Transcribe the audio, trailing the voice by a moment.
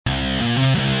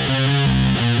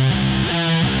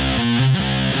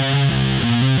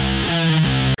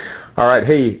All right.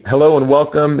 Hey, hello and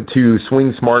welcome to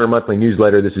Swing Smarter Monthly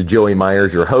Newsletter. This is Joey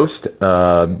Myers, your host.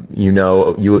 You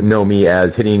know me as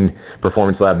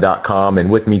hittingperformancelab.com, and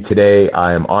with me today,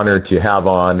 I am honored to have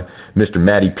on Mr.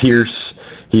 Matty Pierce.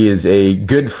 He is a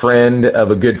good friend of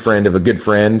a good friend of a good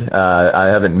friend. I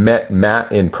haven't met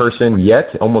Matt in person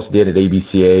yet. Almost did at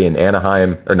ABCA in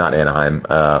Anaheim, or not Anaheim.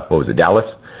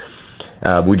 Dallas?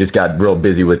 We just got real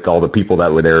busy with all the people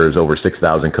that were there. There's over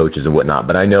 6,000 coaches and whatnot.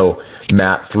 But I know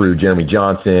Matt through Jeremy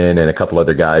Johnson and a couple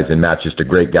other guys, and Matt's just a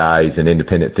great guy. He's an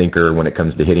independent thinker when it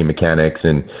comes to hitting mechanics.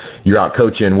 And you're out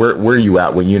coaching. Where are you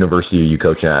at? What university are you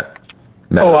coaching at?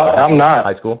 Matt? I'm not.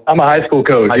 High school? I'm a high school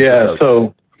coach, Coach.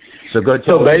 So go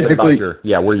tell us basically,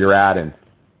 about where you're at and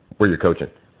where you're coaching.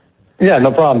 Yeah,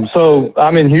 no problem. So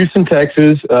I'm in Houston,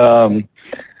 Texas. I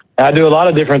do a lot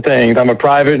of different things. I'm a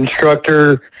private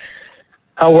instructor.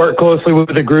 I work closely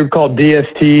with a group called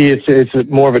DST. It's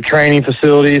more of a training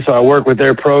facility, so I work with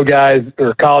their pro guys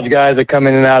or college guys that come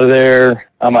in and out of there.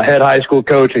 I'm a head high school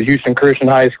coach at Houston Christian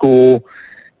High School,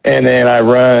 and then I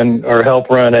help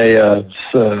run a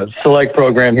select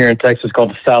program here in Texas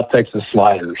called the South Texas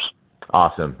Sliders.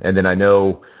 Awesome. And then I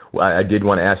know I did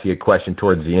want to ask you a question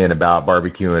towards the end about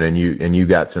barbecuing, and you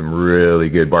got some really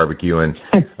good barbecuing.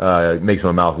 It makes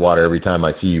my mouth water every time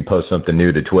I see you post something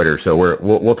new to Twitter. So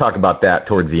we'll talk about that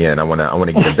towards the end. I want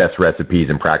to get the best recipes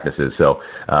and practices. So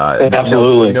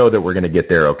absolutely, you know that we're going to get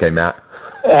there. Okay, Matt?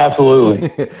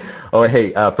 Absolutely. Oh,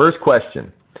 hey, first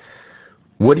question.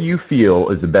 What do you feel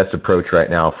is the best approach right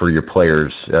now for your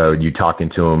players? You talking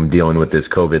to them, dealing with this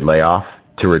COVID layoff,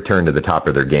 to return to the top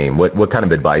of their game? What kind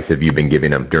of advice have you been giving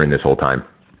them during this whole time?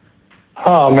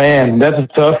 Oh man, that's a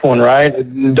tough one, right?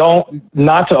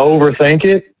 Not to overthink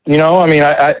it. You know, I mean,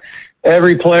 I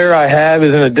every player I have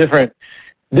is in a different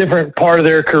part of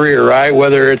their career, right?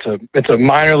 Whether it's a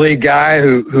minor league guy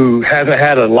who hasn't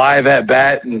had a live at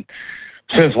bat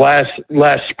since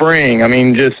last spring. I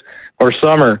mean, or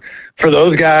summer. For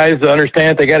those guys to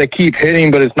understand they got to keep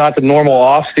hitting, but it's not the normal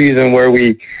off season where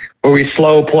we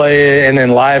slow play it and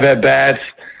then live at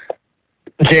bats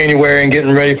January and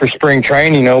getting ready for spring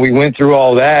training. You know, we went through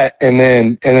all that and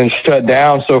then shut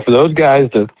down. So for those guys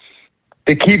to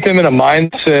keep them in a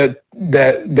mindset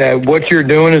that what you're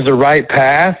doing is the right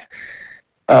path,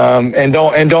 and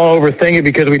don't overthink it,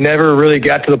 because we never really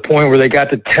got to the point where they got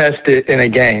to test it in a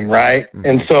game, right? Mm-hmm.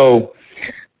 And so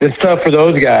it's tough for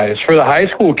those guys. For the high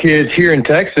school kids here in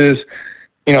Texas,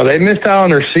 you know, they missed out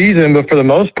on their season, but for the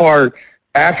most part,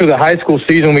 after the high school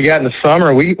season we got in the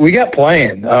summer, we got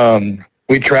playing.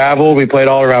 We traveled. We played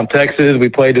all around Texas. We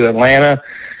played to Atlanta.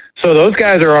 So those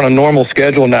guys are on a normal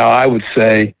schedule now, I would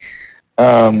say.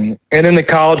 And then the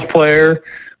college player,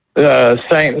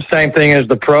 same thing as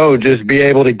the pro, just be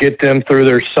able to get them through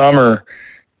their summer.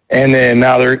 And then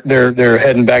now they're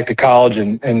heading back to college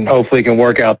and hopefully can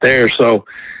work out there. So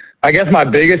I guess my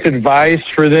biggest advice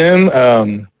for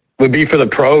them would be for the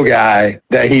pro guy,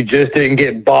 that he just didn't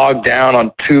get bogged down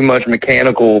on too much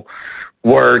mechanical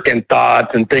work and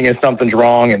thoughts and thinking something's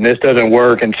wrong and this doesn't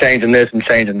work and changing this and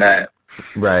changing that.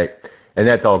 Right. And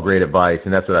that's all great advice,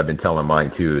 and that's what I've been telling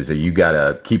mine too, is that you got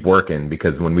to keep working,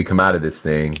 because when we come out of this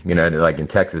thing, you know, like in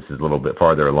Texas is a little bit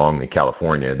farther along than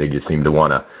California. They just seem to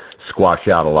want to squash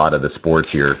out a lot of the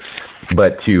sports here.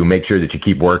 But to make sure that you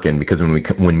keep working, because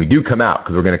when we do come out,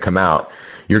 because we're going to come out,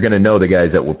 you're going to know the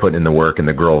guys that were putting in the work and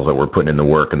the girls that were putting in the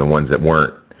work and the ones that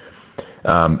weren't.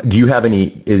 Do you have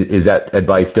is that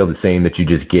advice still the same that you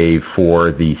just gave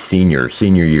for the senior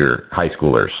year high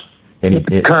schoolers?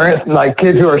 Current, like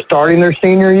kids who are starting their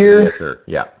senior year? Yes, sir.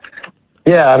 Yeah.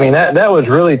 Yeah, I mean, that was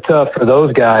really tough for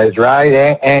those guys,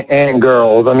 right? And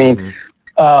girls. I mean,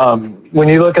 when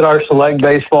you look at our select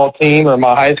baseball team or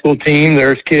my high school team,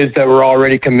 there's kids that were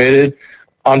already committed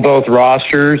on both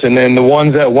rosters, and then the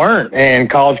ones that weren't, and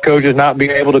college coaches not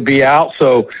being able to be out.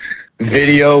 So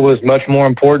video was much more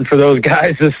important for those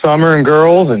guys this summer, and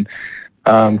girls, and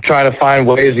trying to find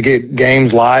ways to get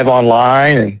games live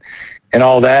online and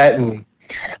all that. And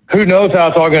who knows how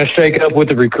it's all going to shake up with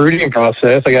the recruiting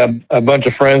process. I got a bunch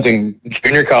of friends in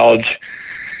junior college,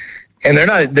 and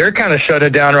they're kind of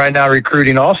shutting down right now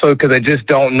recruiting also, because they just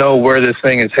don't know where this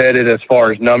thing is headed as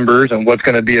far as numbers and what's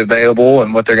going to be available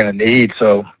and what they're going to need.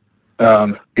 So,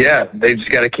 yeah, they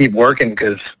just got to keep working,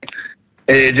 because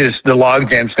the log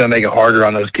jam's going to make it harder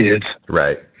on those kids.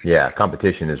 Right. Yeah.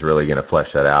 Competition is really going to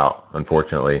flesh that out,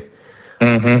 unfortunately.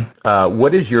 Mm-hmm.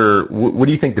 What do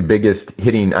you think the biggest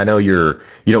hitting? I know you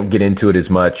don't get into it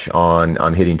as much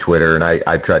on hitting Twitter, and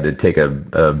I tried to take a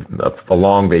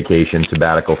long vacation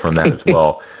sabbatical from that as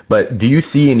well. But do you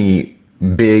see any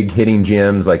big hitting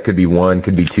gems? Like, could be one,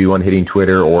 could be two on hitting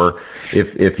Twitter, or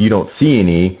if you don't see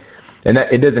any, And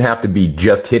that it doesn't have to be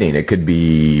just hitting. It could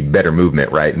be better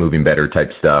movement, right? Moving better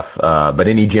type stuff. But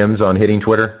any gems on hitting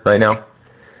Twitter right now?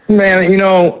 Man,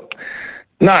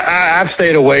 I've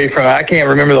stayed away from it. I can't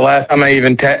remember the last time I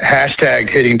even hashtagged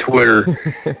hitting Twitter.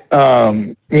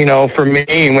 For me,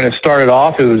 when it started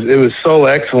off, it was so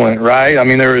excellent, right? I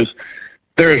mean, there was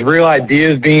real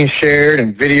ideas being shared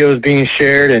and videos being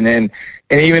shared, and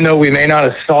even though we may not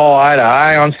have saw eye to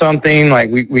eye on something, like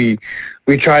we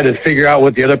tried to figure out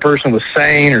what the other person was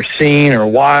saying or seeing or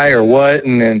why or what,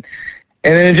 and then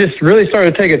it just really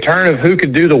started to take a turn of who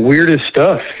could do the weirdest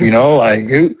stuff, like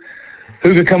who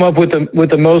could come up with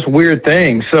the most weird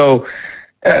things. So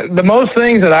the most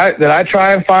things that I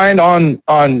try and find on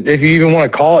if you even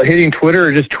want to call it hitting Twitter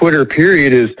or just Twitter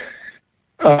period is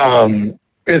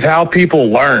how people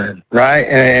learn, right?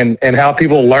 And how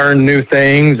people learn new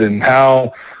things and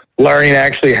how learning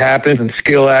actually happens and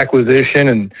skill acquisition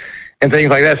and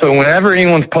things like that. So whenever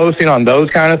anyone's posting on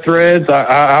those kind of threads,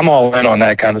 I'm all in on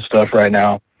that kind of stuff right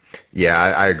now.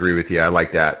 Yeah, I agree with you. I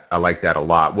like that. I like that a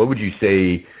lot. What would you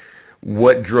say,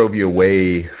 what drove you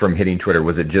away from hitting Twitter?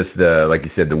 Was it just like you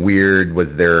said, the weird? Was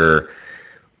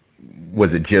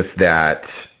it just that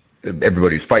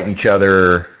everybody was fighting each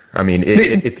other? I mean,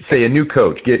 say a new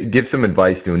coach, give some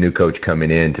advice to a new coach coming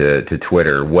in to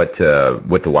Twitter, what to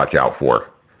watch out for.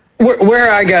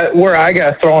 Where I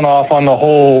got thrown off on the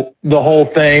whole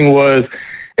thing was,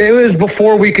 it was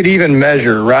before we could even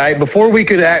measure, right? Before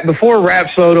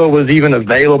Rapsodo was even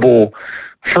available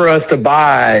for us to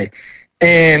buy,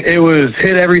 and it was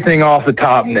hit everything off the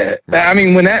top net. I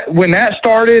mean, when that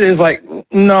started, it's like,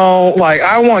 no, like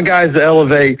I want guys to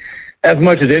elevate as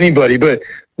much as anybody, but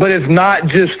it's not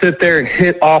just sit there and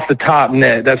hit off the top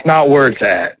net. That's not where it's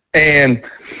at. And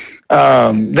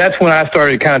that's when I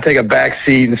started to kind of take a back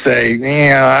seat and say,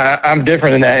 I'm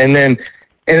different than that. And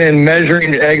then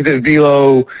measuring exit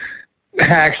velo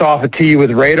hacks off a tee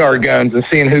with radar guns and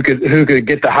seeing who could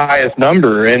get the highest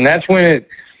number. And that's when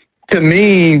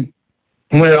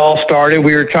when it all started,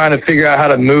 we were trying to figure out how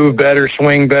to move better,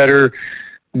 swing better.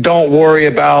 Don't worry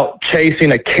about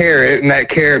chasing a carrot, and that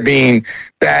carrot being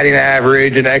batting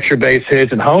average and extra base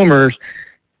hits and homers,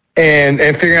 and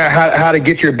figuring out how to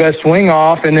get your best swing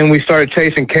off. And then we started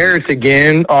chasing carrots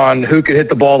again on who could hit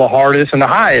the ball the hardest and the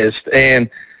highest. And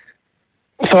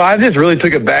so I just really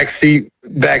took a back seat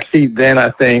then, I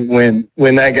think, when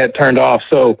that got turned off.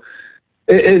 So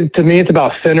to me, it's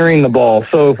about centering the ball.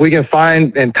 So if we can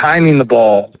find and timing the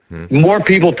ball, more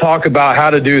people talk about how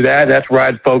to do that. That's where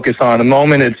I'd focus on. The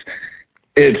moment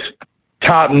it's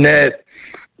top net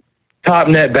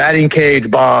batting cage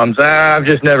bombs. I've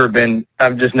just never been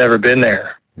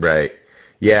there. Right.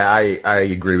 Yeah, I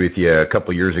agree with you. A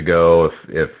couple of years ago,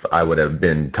 if I would have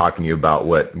been talking to you about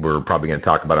what we're probably going to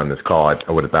talk about on this call,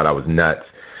 I would have thought I was nuts.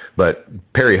 But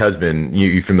Perry Husband,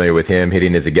 you familiar with him,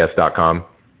 hittingasaguest.com?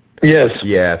 Yes.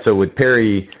 Yeah, so with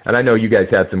Perry, and I know you guys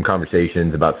had some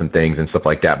conversations about some things and stuff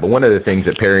like that, but one of the things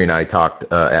that Perry and I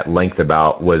talked at length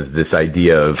about was this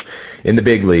idea of, in the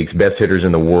big leagues, best hitters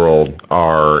in the world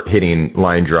are hitting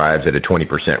line drives at a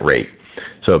 20% rate.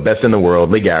 So best in the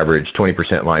world, league average,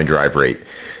 20% line drive rate.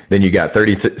 Then you got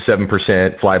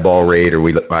 37% fly ball rate,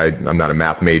 I'm not a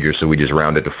math major, so we just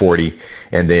round it to 40.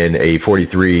 And then a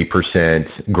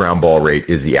 43% ground ball rate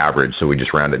is the average, so we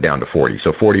just round it down to 40.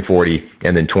 So 40, 40,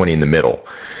 and then 20 in the middle.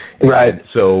 Right. And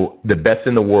so the best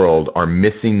in the world are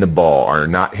missing the ball, are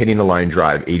not hitting the line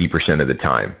drive 80% of the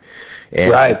time.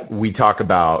 And right. We talk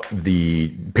about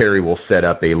Perry will set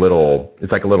up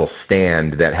it's like a little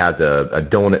stand that has a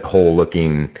donut hole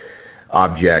looking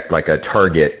object, like a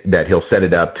target, that he'll set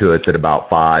it up to us at about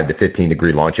 5 to 15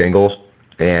 degree launch angles.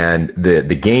 And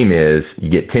the game is you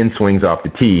get 10 swings off the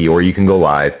tee, or you can go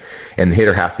live, and the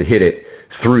hitter has to hit it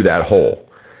through that hole.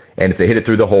 And if they hit it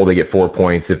through the hole, they get 4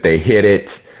 points. If they hit it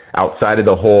outside of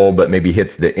the hole but maybe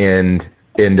hits the end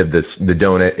of the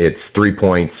donut, it's 3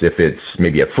 points. If it's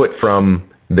maybe a foot from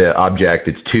the object,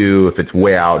 it's 2. If it's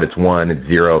way out, it's 1. It's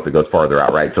 0 if it goes farther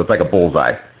out, right? So it's like a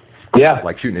bullseye. Yeah.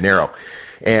 Like shooting an arrow.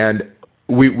 And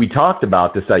we talked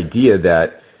about this idea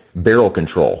that barrel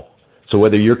control. So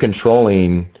whether you're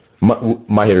controlling,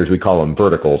 my hitters, we call them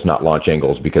verticals, not launch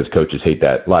angles, because coaches hate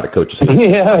that. A lot of coaches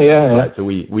hate that. Yeah. Right, so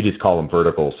we just call them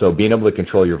verticals. So being able to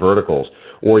control your verticals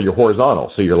or your horizontal,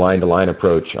 so your line-to-line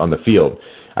approach on the field,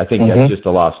 I think that's just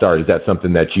a lost art. Is that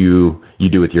something that you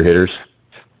do with your hitters?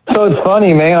 So it's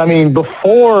funny, man. I mean,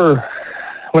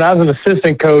 when I was an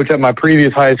assistant coach at my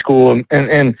previous high school,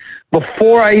 and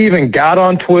before I even got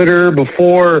on Twitter,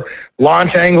 before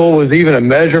launch angle was even a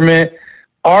measurement,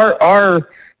 and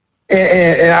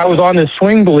I was on this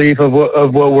swing belief of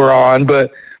what we're on,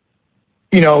 but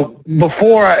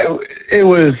before it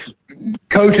was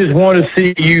coaches want to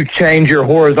see you change your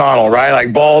horizontal, right?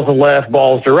 Like balls to left,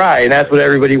 balls to right. And that's what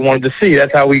everybody wanted to see.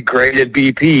 That's how we graded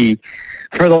BP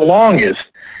for the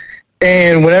longest.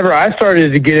 And whenever I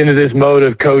started to get into this mode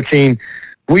of coaching,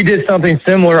 we did something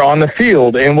similar on the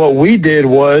field. And what we did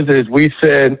is we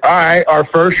said, all right, our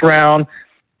first round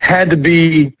had to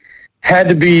be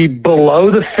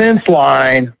below the fence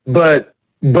line, but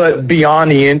beyond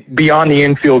the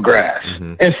infield grass.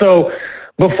 Mm-hmm. And so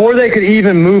before they could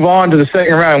even move on to the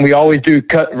second round, we always do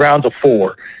cut rounds of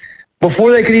 4.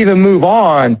 Before they could even move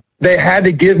on, they had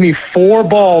to give me 4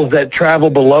 balls that travel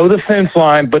below the fence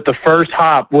line, but the first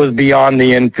hop was beyond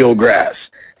the infield grass.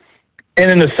 And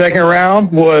then the second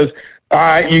round was, all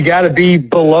right, you got to be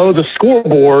below the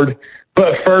scoreboard,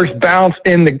 but first bounce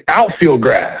in the outfield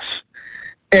grass.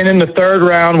 And then the third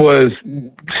round was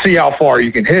see how far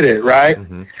you can hit it, right?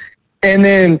 Mm-hmm. And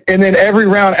then every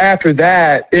round after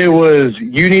that, it was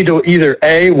you need to either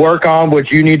A, work on what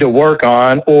you need to work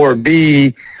on, or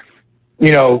B,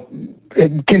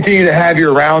 continue to have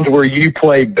your rounds where you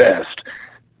play best.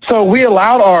 So we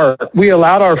allowed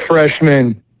our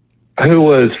freshman who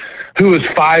was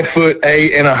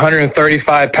 5'8" and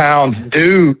 135 pounds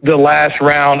do the last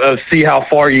round of see how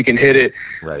far you can hit it,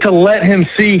 right, to let him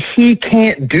see he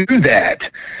can't do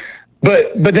that.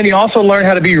 But then he also learned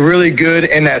how to be really good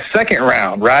in that second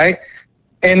round, right?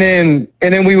 And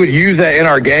then we would use that in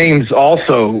our games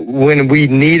also when we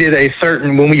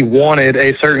wanted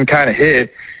a certain kind of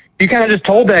hit. You kind of just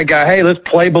told that guy, hey, let's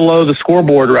play below the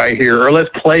scoreboard right here, or let's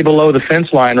play below the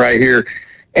fence line right here.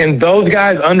 And those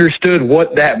guys understood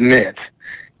what that meant.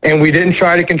 And we didn't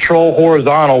try to control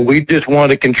horizontal. We just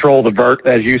wanted to control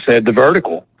as you said, the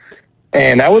vertical.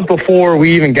 And that was before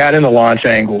we even got in the launch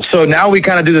angle. So now we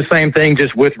kind of do the same thing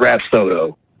just with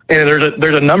Rapsodo. And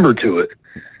there's a number to it.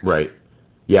 Right.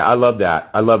 Yeah, I love that.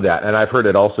 And I've heard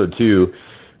it also, too,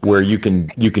 where you can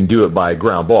do it by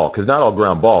ground ball, because not all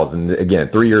ground balls, and again,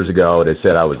 3 years ago, they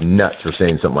said I was nuts for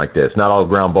saying something like this. Not all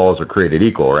ground balls are created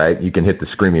equal, right? You can hit the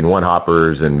screaming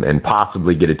one-hoppers and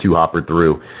possibly get a two-hopper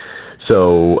through.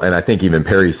 So, and I think even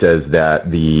Perry says that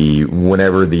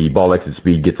whenever the ball exit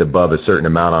speed gets above a certain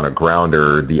amount on a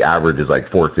grounder, the average is like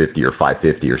 450 or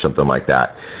 550 or something like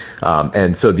that.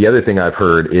 And so the other thing I've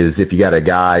heard is if you got a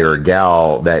guy or a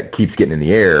gal that keeps getting in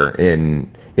the air in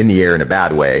a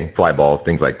bad way, fly balls,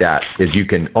 things like that, is you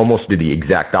can almost do the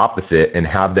exact opposite and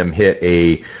have them hit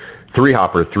a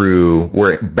 3-hopper through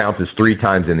where it bounces 3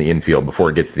 times in the infield before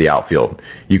it gets to the outfield.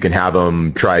 You can have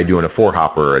them try doing a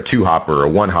 4-hopper, a 2-hopper, a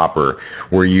 1-hopper,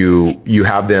 where you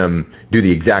have them do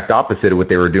the exact opposite of what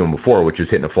they were doing before, which is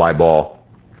hitting a fly ball,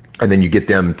 and then you get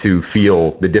them to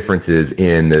feel the differences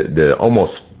in the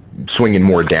almost swinging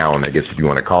more down, I guess if you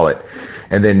want to call it.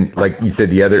 And then, like you said,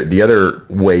 the other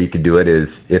way you could do it is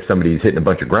if somebody's hitting a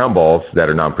bunch of ground balls that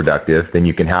are non-productive, then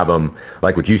you can have them,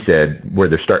 like what you said, where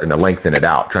they're starting to lengthen it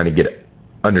out, trying to get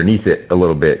underneath it a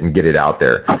little bit and get it out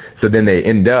there. So then they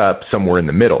end up somewhere in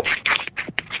the middle.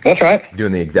 That's right.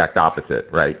 Doing the exact opposite,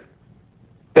 right?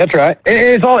 That's right.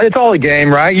 It's all a game,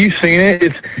 right? You've seen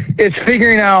it. It's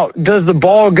figuring out, does the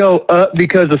ball go up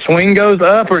because the swing goes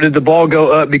up, or did the ball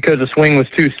go up because the swing was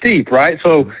too steep, right?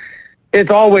 So it's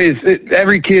always,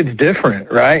 every kid's different,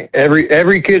 right?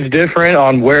 Every kid's different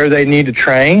on where they need to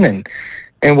train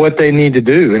and what they need to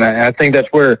do. And I think that's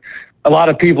where a lot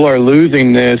of people are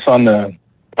losing this on the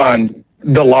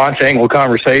launch angle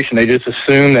conversation. They just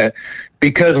assume that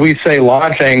because we say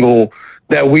launch angle,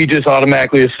 that we just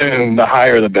automatically assume the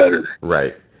higher the better.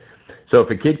 Right. So if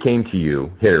a kid came to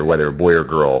you, hitter, whether a boy or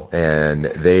girl, and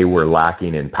they were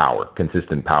lacking in power,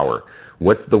 consistent power,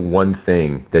 what's the one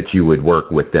thing that you would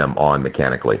work with them on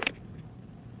mechanically?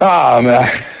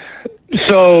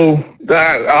 So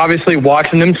obviously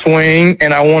watching them swing,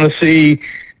 and I want to see,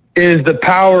 is the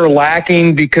power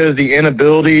lacking because the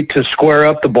inability to square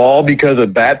up the ball because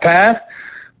of bat path,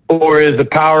 or is the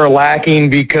power lacking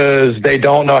because they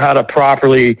don't know how to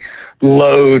properly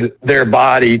load their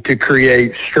body to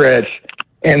create stretch,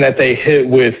 and that they hit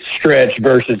with stretch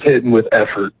versus hitting with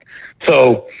effort?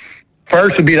 So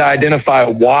first would be to identify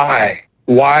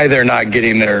why they're not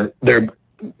getting their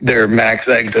max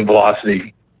exit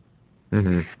velocity.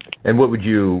 Mm-hmm. And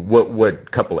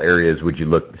what couple areas would you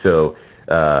look? So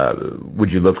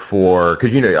would you look for?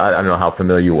 Because I don't know how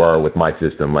familiar you are with my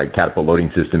system. Like catapult loading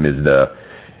system is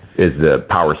the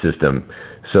power system.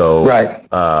 So right.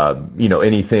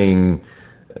 Anything.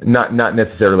 Not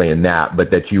necessarily in that, but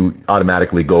that you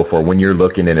automatically go for when you're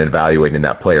looking and evaluating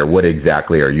that player. What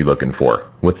exactly are you looking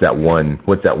for? What's that one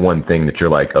thing that you're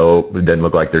like, oh, it doesn't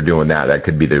look like they're doing that. That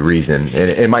could be the reason, and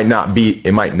it might not be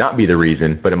the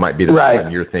reason, but it might be the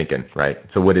reason you're thinking, right?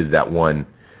 So what is that one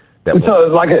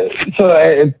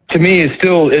that to me, it's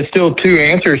still two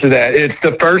answers to that. It's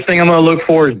the first thing I'm going to look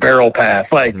for is barrel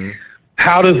path. Like,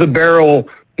 how does the barrel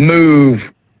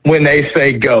move when they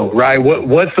say go, right?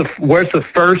 What's the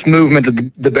first movement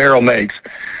that the barrel makes?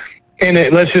 And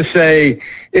let's just say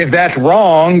if that's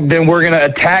wrong, then we're going to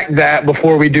attack that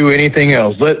before we do anything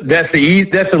else. That's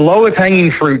the lowest hanging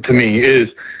fruit to me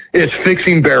is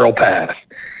fixing barrel path.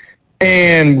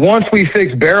 And once we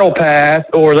fix barrel path,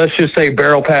 or let's just say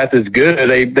barrel path is good,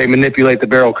 they manipulate the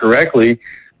barrel correctly,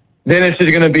 then it's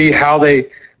just going to be how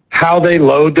they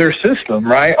load their system,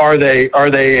 right? Are they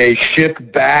a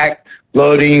shift back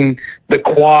loading the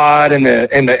quad and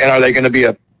are they going to be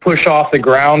a push off the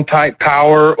ground type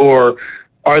power, or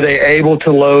are they able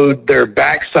to load their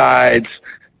backsides,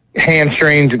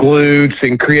 hamstrings, glutes,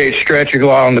 and create stretch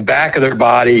along the back of their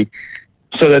body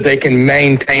so that they can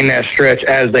maintain that stretch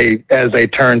as they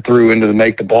turn through into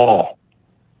make the ball?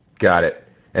 Got it.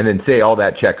 And then say all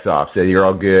that checks off. So you're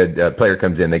all good. Player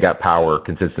comes in, they got power,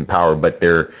 consistent power, but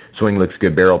their swing looks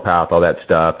good, barrel path, all that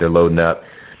stuff. They're loading up,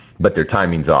 but their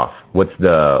timing's off. What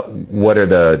are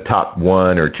the top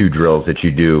 1 or 2 drills that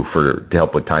you do to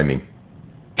help with timing?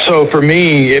 So for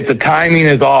me, if the timing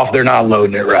is off, they're not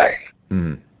loading it right.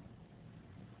 Mm-hmm.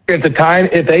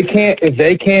 If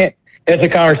they can't, it's a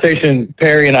conversation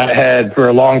Perry and I had for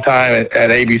a long time at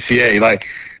ABCA. Like,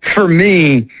 for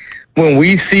me, when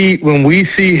we see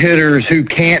hitters who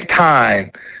can't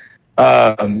time,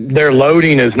 their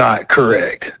loading is not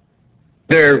correct.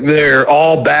 They're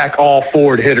all back, all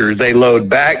forward hitters. They load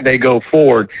back, they go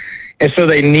forward. And so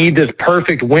they need this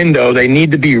perfect window. They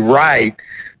need to be right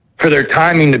for their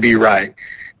timing to be right.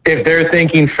 If they're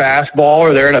thinking fastball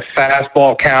or they're in a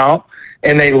fastball count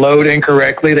and they load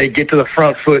incorrectly, they get to the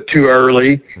front foot too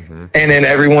early, and then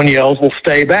everyone yells, well,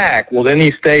 stay back. Well, then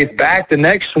he stays back the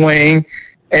next swing,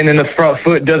 and then the front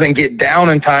foot doesn't get down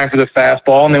in time for the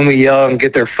fastball, and then we yell and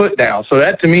get their foot down. So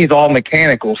that, to me, is all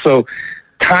mechanical. So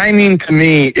timing, to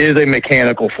me, is a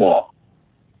mechanical flaw.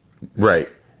 Right.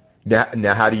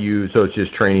 Now how do you, so it's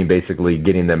just training, basically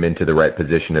getting them into the right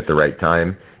position at the right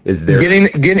time? Is there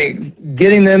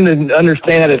getting them to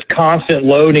understand that it's constant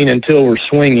loading until we're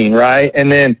swinging, right?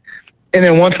 And then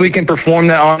once we can perform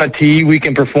that on a tee, we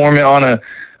can perform it on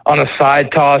a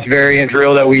side toss variant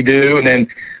drill that we do, and then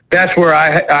that's where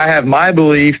I have my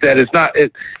belief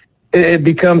that it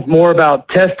becomes more about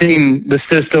testing the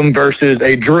system versus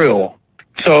a drill.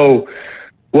 So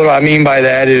what I mean by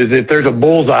that is if there's a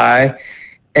bullseye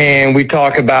and we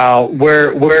talk about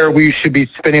where we should be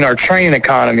spending our training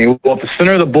economy, well, if the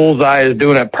center of the bullseye is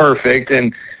doing it perfect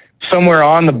and somewhere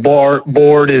on the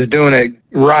board is doing it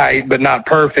right but not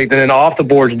perfect, and then off the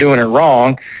board is doing it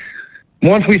wrong,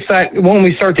 when we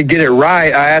start to get it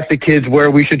right, I ask the kids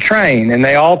where we should train, and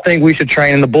they all think we should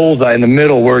train in the bullseye in the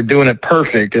middle where we're doing it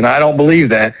perfect, and I don't believe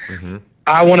that. Mm-hmm.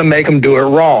 I want to make them do it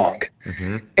wrong.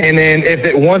 Mm-hmm. And then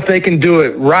once they can do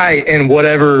it right in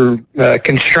whatever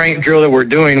constraint drill that we're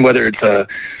doing, whether it's a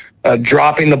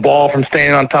dropping the ball from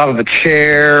standing on top of a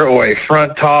chair or a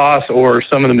front toss or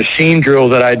some of the machine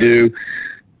drills that I do,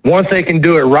 once they can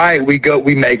do it right, we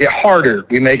make it harder.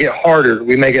 We make it harder.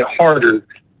 We make it harder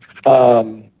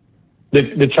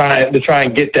to try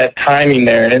and get that timing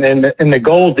there. And the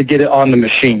goal is to get it on the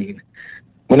machine.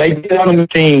 When they get on the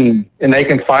machine and they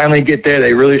can finally get there,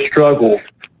 they really struggle.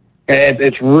 And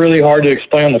it's really hard to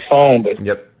explain on the phone, but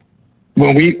yep.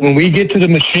 when we get to the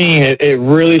machine, it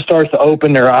really starts to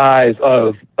open their eyes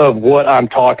of what I'm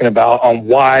talking about on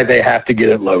why they have to get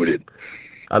it loaded.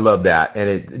 I love that,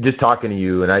 and just talking to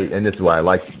you, and this is why I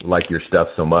like your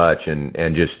stuff so much,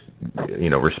 and just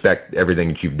respect everything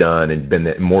that you've done and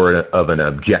been more of an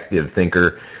objective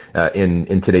thinker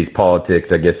in today's politics.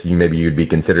 I guess you'd be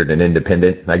considered an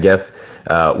independent. I guess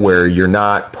where you're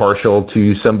not partial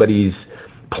to somebody's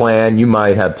plan. You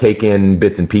might have taken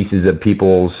bits and pieces of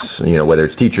people's, whether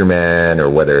it's Teacher Man or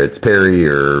whether it's Perry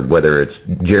or whether it's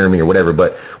Jeremy or whatever,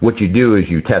 but what you do is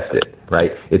you test it,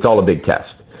 right? It's all a big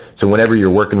test. So whenever you're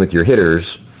working with your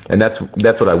hitters, and that's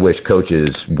what I wish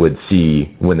coaches would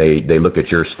see when they look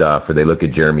at your stuff or they look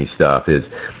at Jeremy's stuff, is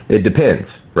it depends,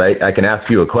 right? I can ask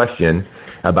you a question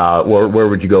about where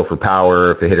would you go for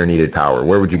power if a hitter needed power?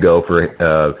 Where would you go for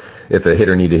if a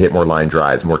hitter needed to hit more line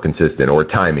drives, more consistent, or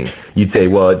timing? You'd say,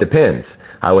 well, it depends.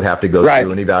 I would have to go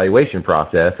through an evaluation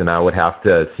process, and I would have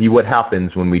to see what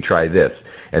happens when we try this,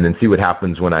 and then see what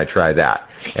happens when I try that.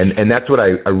 And that's what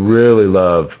I really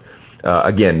love.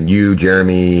 Again, you,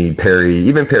 Jeremy, Perry,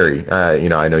 even Perry,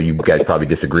 I know you guys probably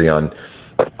disagree on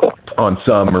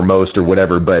some or most or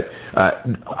whatever, but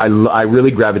I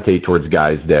really gravitate towards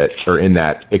guys that are in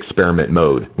that experiment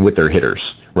mode with their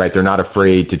hitters, right? They're not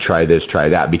afraid to try this, try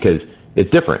that, because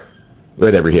it's different.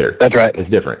 with every hitter. That's right. It's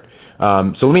different.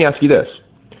 So let me ask you this.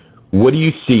 What do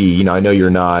you see? You know, I know you're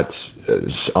not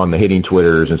on the hitting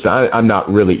Twitters and stuff. I'm not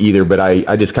really either, but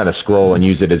I just kind of scroll and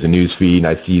use it as a news feed, and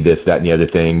I see this, that, and the other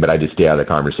thing, but I just stay out of the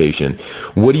conversation.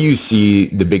 What do you see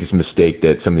the biggest mistake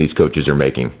that some of these coaches are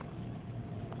making?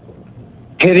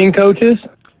 Hitting coaches?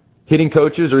 Hitting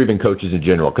coaches, or even coaches in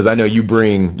general? Because I know you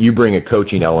bring a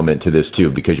coaching element to this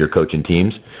too, because you're coaching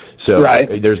teams. So right.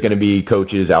 There's going to be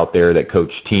coaches out there that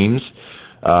coach teams.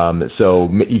 So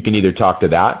you can either talk to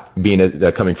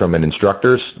that, coming from an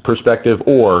instructor's perspective,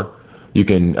 or you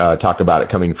can talk about it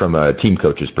coming from a team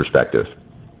coach's perspective.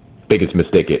 Biggest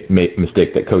mistake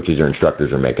that coaches or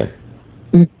instructors are making.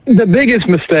 The biggest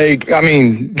mistake, I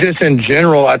mean, just in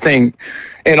general, I think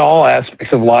in all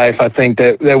aspects of life, I think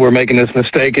that we're making this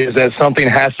mistake is that something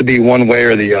has to be one way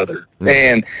or the other. Mm-hmm.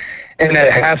 And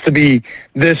it has to be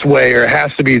this way or it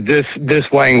has to be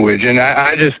this language. And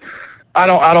I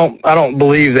don't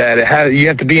believe that. You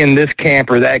have to be in this camp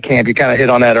or that camp. You kind of hit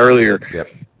on that earlier. Yep.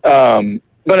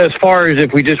 But as far as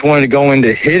if we just wanted to go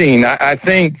into hitting, I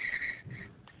think,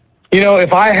 you know,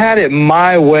 if I had it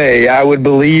my way, I would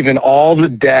believe in all the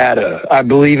data. I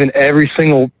believe in every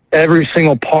single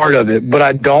part of it, but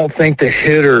I don't think the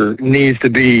hitter needs to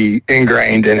be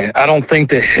ingrained in it. I don't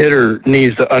think the hitter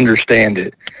needs to understand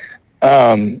it.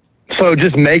 So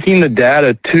just making the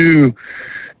data too.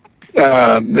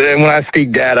 And when I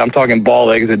speak data, I'm talking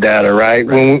ball exit data, right?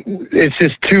 When it's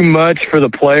just too much for the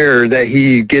player that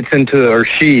he gets into, or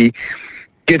she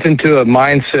gets into a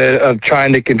mindset of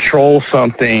trying to control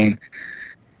something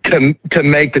to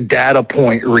make the data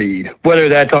point read, whether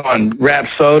that's on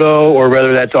Rapsodo or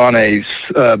whether that's on a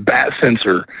bat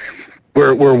sensor.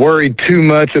 We're worried too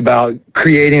much about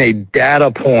creating a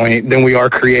data point than we are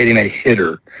creating a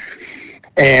hitter.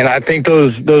 And I think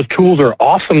those tools are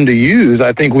awesome to use.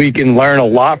 I think we can learn a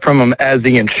lot from them as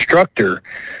the instructor.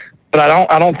 But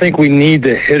I don't think we need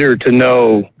the hitter to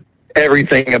know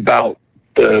everything about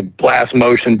the blast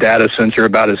motion data sensor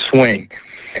about his swing.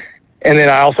 And then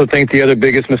I also think the other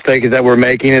biggest mistake is that we're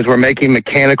making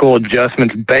mechanical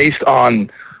adjustments based on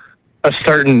a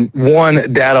certain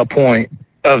one data point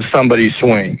of somebody's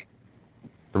swing.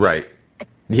 Right.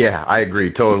 Yeah, I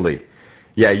agree totally.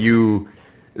 Yeah,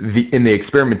 in the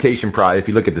experimentation process, if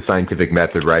you look at the scientific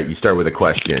method, right, you start with a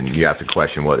question. You ask a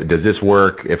question, well, does this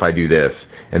work if I do this?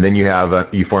 And then you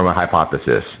form a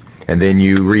hypothesis, and then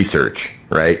you research,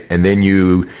 right? And then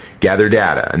you gather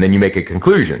data, and then you make a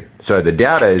conclusion. So the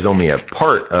data is only a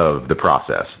part of the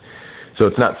process. So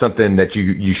it's not something that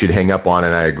you should hang up on,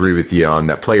 and I agree with you on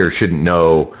that. Players shouldn't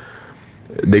know.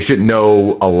 They shouldn't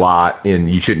know a lot, and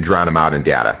you shouldn't drown them out in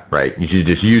data, right? You should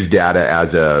just use data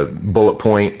as a bullet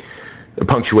point, a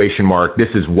punctuation mark.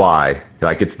 This is why.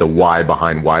 Like, it's the why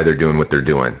behind why they're doing what they're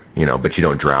doing, you know, but you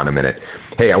don't drown them in it.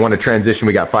 Hey, I want to transition.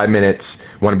 We got 5 minutes.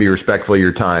 Want to be respectful of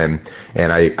your time,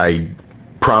 and I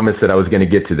promised that I was going to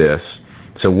get to this.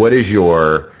 So what is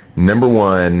your number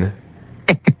one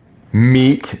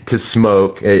meat to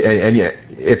smoke? And yeah,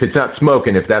 if it's not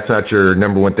smoking, if that's not your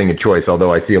number one thing of choice,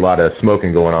 although I see a lot of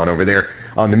smoking going on over there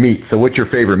on the meat. So what's your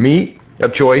favorite meat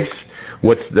of choice?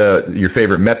 What's your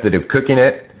favorite method of cooking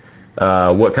it?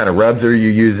 What kind of rubs are you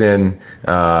using?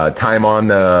 Time on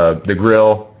the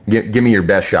grill? Give me your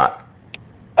best shot.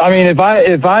 I mean, if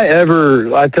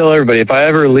I tell everybody, if I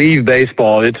ever leave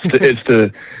baseball, it's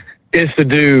to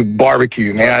do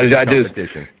barbecue, man. I just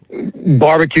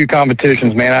barbecue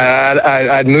competitions, man.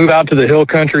 I'd move out to the hill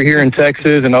country here in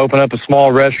Texas and open up a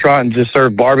small restaurant and just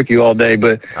serve barbecue all day.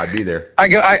 But I'd be there.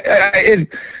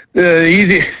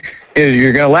 Easy.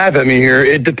 You're gonna laugh at me here.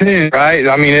 It depends, right?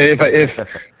 I mean,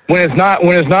 if when it's not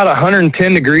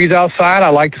 110 degrees outside, I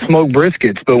like to smoke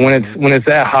briskets. But when it's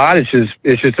that hot, it's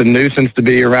just a nuisance to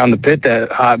be around the pit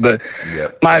that hot. But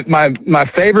yep. my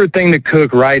favorite thing to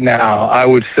cook right now, I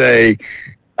would say,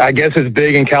 I guess it's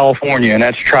big in California, and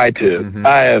that's tri-tip.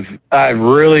 Mm-hmm. I've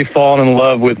really fallen in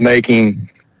love with making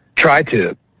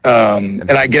tri-tip, and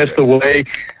I guess the way,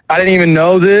 I didn't even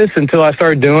know this until I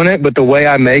started doing it, but the way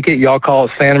I make it, y'all call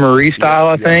it Santa Maria style,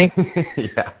 I think.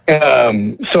 Yeah.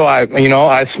 So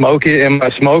I smoke it in my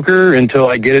smoker until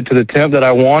I get it to the temp that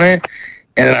I want it,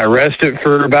 and then I rest it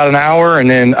for about an hour, and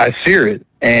then I sear it,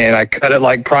 and I cut it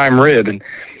like prime rib.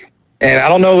 And I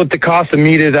don't know what the cost of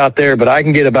meat is out there, but I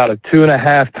can get about a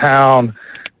 2.5 pound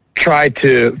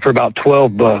tri-tip for about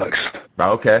 $12.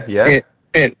 Okay, yeah.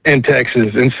 In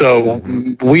Texas, and so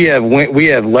we have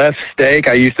less steak.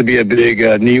 I used to be a big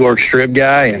New York strip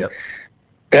guy, and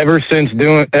ever since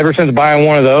buying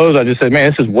one of those, I just said,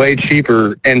 man, this is way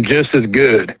cheaper and just as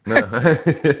good.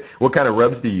 What kind of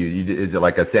rubs do you use? Is it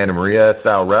like a Santa Maria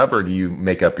style rub, or do you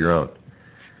make up your own?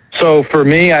 So for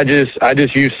me, I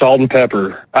just use salt and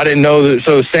pepper. I didn't know that.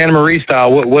 So Santa Maria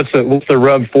style, what's the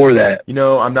rub for that? You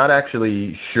know, I'm not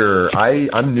actually sure.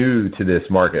 I'm new to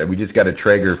this market. We just got a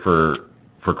Traeger for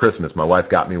Christmas. My wife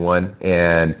got me one,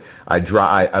 and I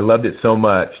loved it so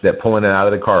much that pulling it out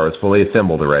of the car, it was fully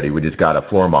assembled already. We just got a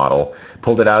floor model.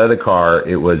 Pulled it out of the car.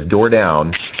 It was door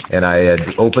down, and I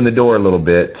had opened the door a little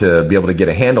bit to be able to get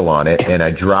a handle on it, and I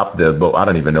dropped I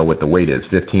don't even know what the weight is,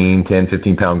 15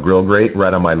 pound grill grate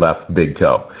right on my left big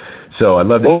toe. So I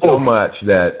loved it so much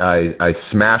that I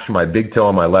smashed my big toe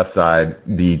on my left side.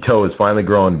 The toe is finally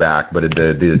growing back, but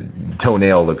the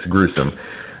toenail looks gruesome.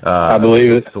 I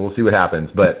believe it. So we'll see what happens.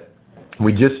 But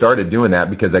we just started doing that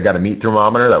because I got a meat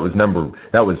thermometer.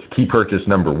 That was key purchase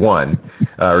number 1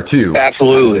 or 2.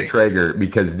 Absolutely. Traeger,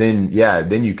 because then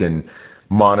you can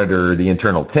monitor the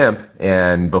internal temp.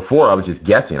 And before I was just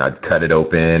guessing. I'd cut it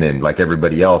open and like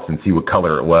everybody else and see what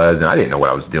color it was, and I didn't know what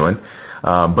I was doing.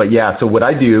 But yeah, so what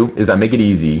I do is I make it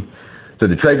easy. So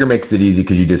the Traeger makes it easy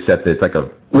because you just set it's like a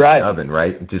oven,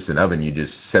 right? Just an oven. You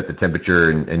just set the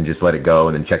temperature and just let it go,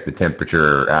 and then check the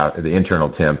temperature out, the internal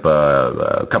temp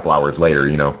a couple hours later,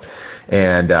 you know.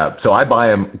 And so I buy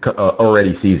them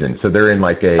already seasoned. So they're in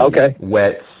like a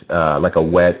wet,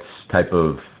 type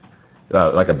of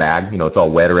like a bag. You know, it's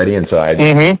all wet already, and so I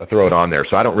just throw it on there.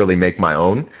 So I don't really make my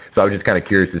own. So I was just kind of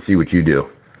curious to see what you do.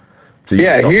 So you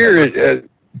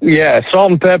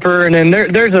salt and pepper, and then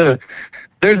there's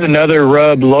another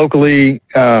rub locally.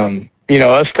 You know,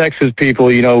 us Texas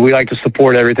people, you know, we like to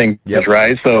support everything,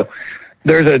 right? So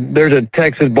there's a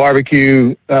Texas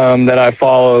barbecue that I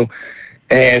follow,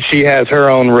 and she has her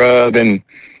own rub, and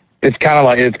it's kind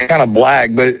of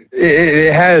black, but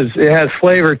it has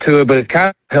flavor to it, but it kind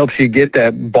of helps you get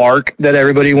that bark that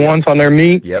everybody wants on their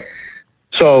meat. Yep.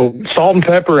 So salt and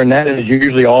pepper, and that is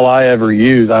usually all I ever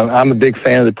use. I'm a big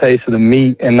fan of the taste of the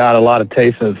meat and not a lot of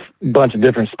taste of a bunch of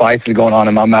different spices going on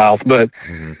in my mouth. But,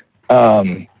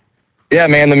 yeah,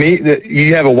 man, the meat,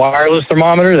 you have a wireless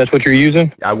thermometer? That's what you're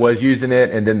using? I was using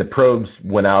it, and then the probes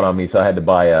went out on me, so I had to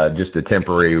buy just a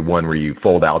temporary one where you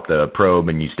fold out the probe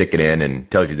and you stick it in and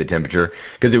tells you the temperature.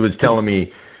 Because it was telling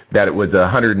me that it was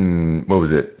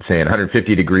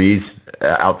 150 degrees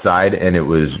outside, and it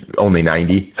was only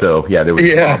 90. So yeah, there was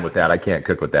a problem with that. I can't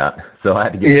cook with that, so I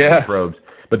had to get some probes.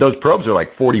 But those probes are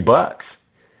like $40.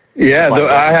 Yeah,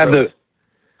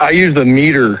 I use the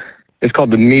meter. It's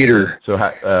called the meter. So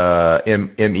MEATER.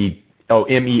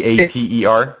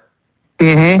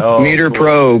 Oh, meter cool.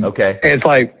 Probe. Okay. And it's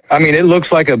like, I mean, it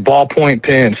looks like a ballpoint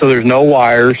pen, so there's no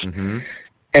wires, and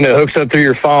it hooks up through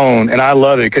your phone. And I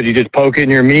love it because you just poke it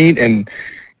in your meat, and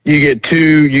you get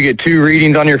two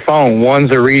readings on your phone.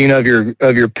 One's a reading of your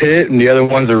pit, and the other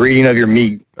one's a reading of your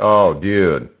meat. Oh,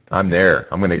 dude, I'm there.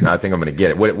 I think I'm gonna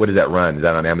get it. What does that run? Is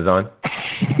that on Amazon?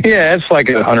 Yeah, it's like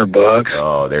 $100.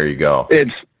 Oh, there you go.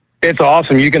 It's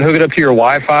awesome. You can hook it up to your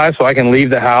Wi-Fi, so I can leave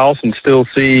the house and still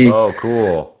see. Oh,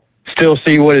 cool. Still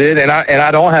see what it is, and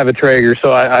I don't have a Traeger,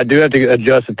 so I do have to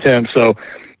adjust the temp. So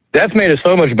that's made it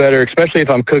so much better, especially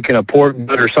if I'm cooking a pork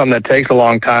butt or something that takes a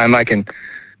long time. I don't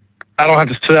have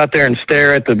to sit out there and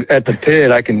stare at the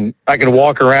pit. I can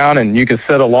walk around, and you can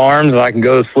set alarms, and I can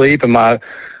go to sleep, and my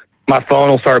phone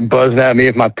will start buzzing at me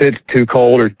if my pit's too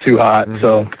cold or too hot.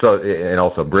 So and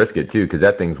also brisket too, because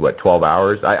that thing's 12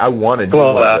 hours. I want to do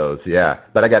one of those,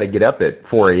 but I got to get up at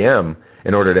 4 a.m.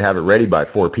 in order to have it ready by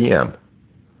 4 p.m.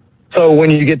 So when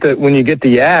you get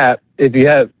the app, if you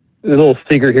have a little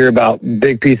secret here about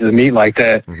big pieces of meat like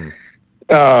that,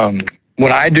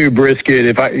 when I do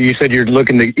brisket, you said you're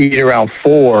looking to eat around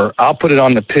 4, I'll put it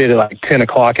on the pit at like 10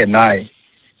 o'clock at night.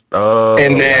 Oh,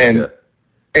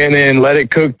 and then let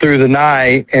it cook through the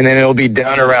night, and then it'll be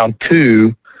done around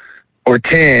 2 or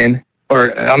 10,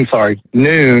 or I'm sorry,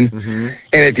 noon. And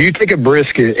if you take a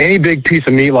brisket, any big piece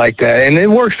of meat like that, and it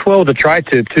works well with a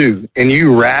tri-tip too, and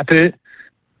you wrap it,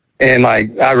 and like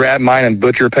I wrap mine in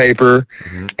butcher paper,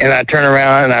 and I turn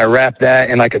around and I wrap that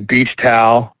in like a beach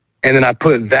towel, and then I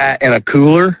put that in a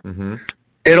cooler,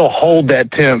 it'll hold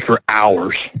that temp for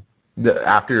hours.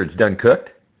 After it's done cooked?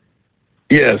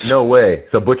 Yes. No way.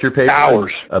 So butcher paper,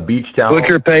 hours, a beach towel,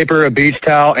 butcher paper, a beach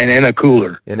towel, and in a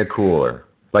cooler. In a cooler,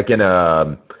 like in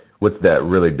a what's that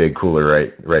really big cooler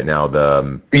right now?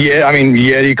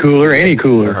 Yeti cooler, any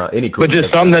cooler, any cooler, but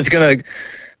just something that's gonna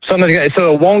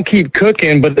so it won't keep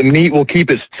cooking, but the meat will keep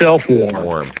itself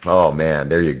warm. Oh man,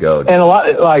 there you go. And a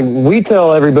lot, like we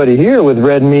tell everybody here with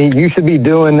red meat, you should be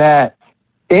doing that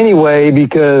anyway,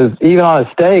 because even on a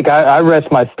steak, I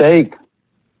rest my steak.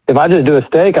 If I just do a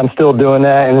steak, I'm still doing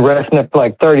that and resting it for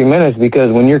like 30 minutes,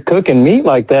 because when you're cooking meat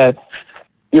like that,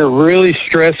 you're really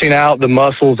stressing out the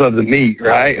muscles of the meat,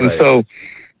 right? And so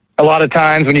a lot of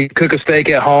times when you cook a steak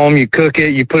at home, you cook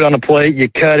it, you put it on a plate, you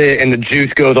cut it, and the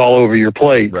juice goes all over your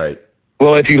plate. Right.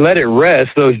 Well, if you let it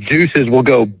rest, those juices will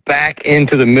go back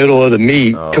into the middle of the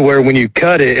meat to where when you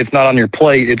cut it, it's not on your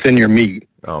plate, it's in your meat.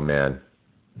 Oh, man.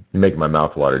 You make my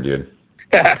mouth water, dude.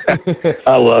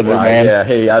 I love it, man. Yeah,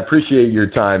 hey, I appreciate your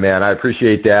time, man. I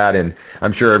appreciate that, and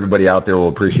I'm sure everybody out there will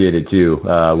appreciate it too,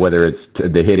 whether it's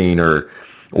the hitting or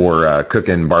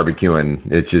cooking, barbecuing.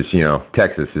 It's just,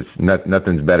 Texas. It's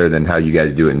nothing's better than how you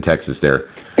guys do it in Texas there.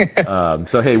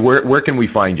 So, hey, where can we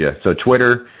find you? So,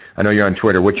 Twitter. I know you're on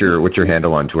Twitter. What's your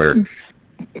handle on Twitter?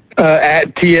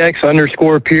 At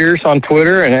TX_Pierce on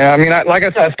Twitter. And I mean, like I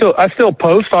said, I still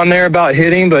post on there about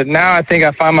hitting, but now I think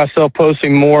I find myself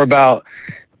posting more about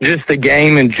just the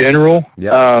game in general.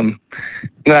 Yep.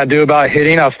 Than I do about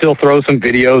hitting. I'll still throw some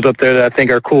videos up there that I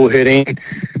think are cool hitting.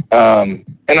 And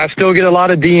I still get a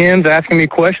lot of DMs asking me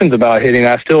questions about hitting.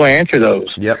 I still answer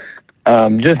those. Yep.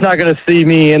 Just not going to see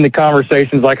me in the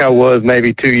conversations like I was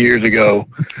maybe 2 years ago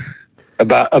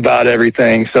about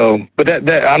everything. So, but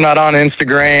that I'm not on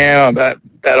Instagram. I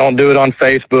don't do it on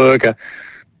Facebook.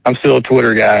 I'm still a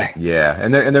Twitter guy. Yeah,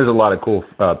 and there's a lot of cool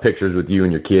pictures with you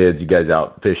and your kids. You guys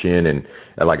out fishing and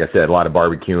like I said, a lot of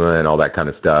barbecuing and all that kind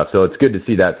of stuff. So it's good to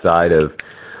see that side of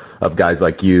guys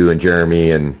like you and Jeremy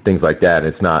and things like that.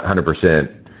 It's not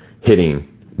 100% hitting.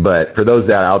 But for those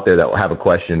that out there that have a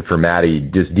question for Matty,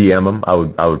 just DM them. I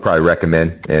would probably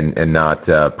recommend and not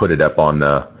put it up on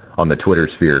the Twitter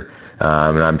sphere.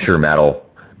 And I'm sure Matt will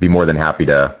be more than happy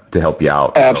to help you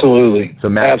out. Absolutely. So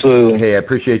Matt, absolutely. Hey, I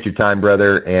appreciate your time,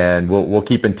 brother, and we'll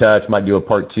keep in touch. Might do a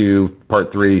part 2,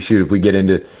 part 3. Shoot, if we get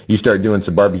into you start doing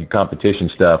some barbecue competition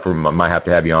stuff, we might have to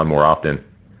have you on more often.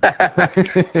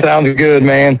 Sounds good,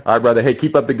 man. All right, brother. Hey,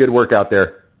 keep up the good work out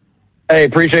there. Hey,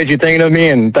 appreciate you thinking of me,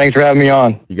 and thanks for having me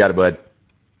on. You got it, bud.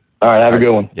 All right, have a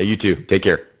good one. Yeah, you too. Take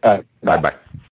care. All right, bye. Bye.